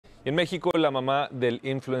En México, la mamá del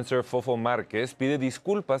influencer Fofo Márquez pide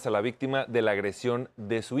disculpas a la víctima de la agresión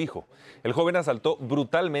de su hijo. El joven asaltó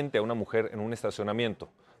brutalmente a una mujer en un estacionamiento.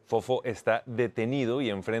 Fofo está detenido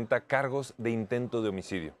y enfrenta cargos de intento de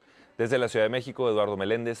homicidio. Desde la Ciudad de México, Eduardo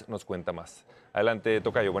Meléndez nos cuenta más. Adelante,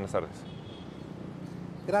 tocayo, buenas tardes.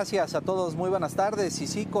 Gracias a todos, muy buenas tardes. Y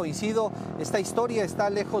sí, coincido, esta historia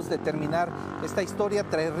está lejos de terminar. Esta historia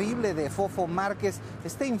terrible de Fofo Márquez,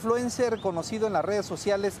 este influencer conocido en las redes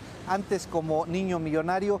sociales antes como Niño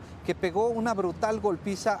Millonario, que pegó una brutal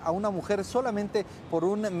golpiza a una mujer solamente por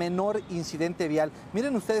un menor incidente vial.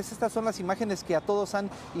 Miren ustedes, estas son las imágenes que a todos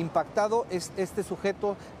han impactado. Es este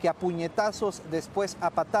sujeto que a puñetazos, después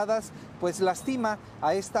a patadas, pues lastima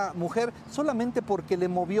a esta mujer solamente porque le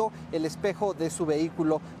movió el espejo de su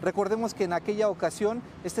vehículo. Recordemos que en aquella ocasión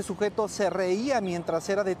este sujeto se reía mientras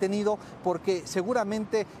era detenido porque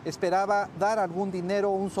seguramente esperaba dar algún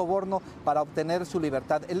dinero o un soborno para obtener su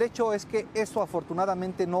libertad. El hecho es que eso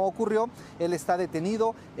afortunadamente no ocurrió. Él está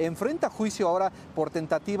detenido, enfrenta juicio ahora por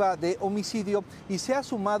tentativa de homicidio y se ha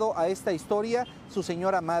sumado a esta historia su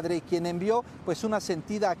señora madre, quien envió pues una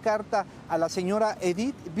sentida carta a la señora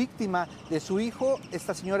Edith, víctima de su hijo.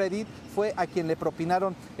 Esta señora Edith fue a quien le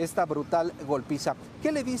propinaron esta brutal golpiza.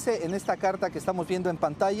 ¿Qué le dice en esta carta que estamos viendo en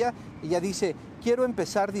pantalla? Ella dice: quiero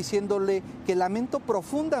empezar diciéndole que lamento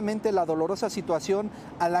profundamente la dolorosa situación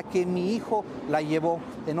a la que mi hijo la llevó.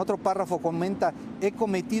 En otro párrafo comenta: he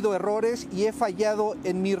cometido errores y he fallado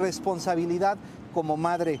en mi responsabilidad como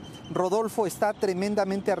madre. Rodolfo está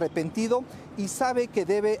tremendamente arrepentido y sabe que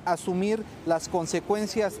debe asumir las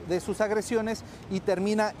consecuencias de sus agresiones, y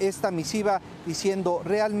termina esta misiva diciendo: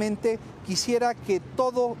 realmente quisiera que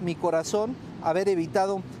todo mi corazón haber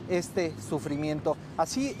evitado este sufrimiento.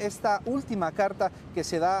 Así, esta última carta que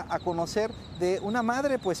se da a conocer de una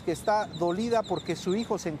madre pues que está dolida porque su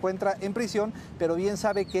hijo se encuentra en prisión, pero bien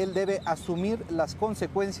sabe que él debe asumir las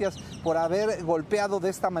consecuencias por haber golpeado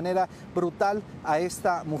de esta manera brutal a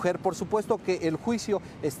esta mujer. Por supuesto que el juicio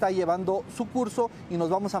está llevando su curso y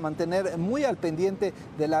nos vamos a mantener muy al pendiente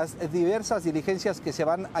de las diversas diligencias que se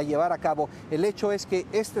van a llevar a cabo. El hecho es que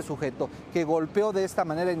este sujeto que golpeó de esta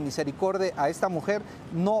manera en misericordia a esta mujer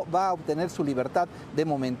no va a obtener su libertad de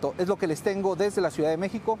momento. Es lo que les tengo desde la Ciudad de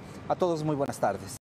México. A todos muy buenas tardes.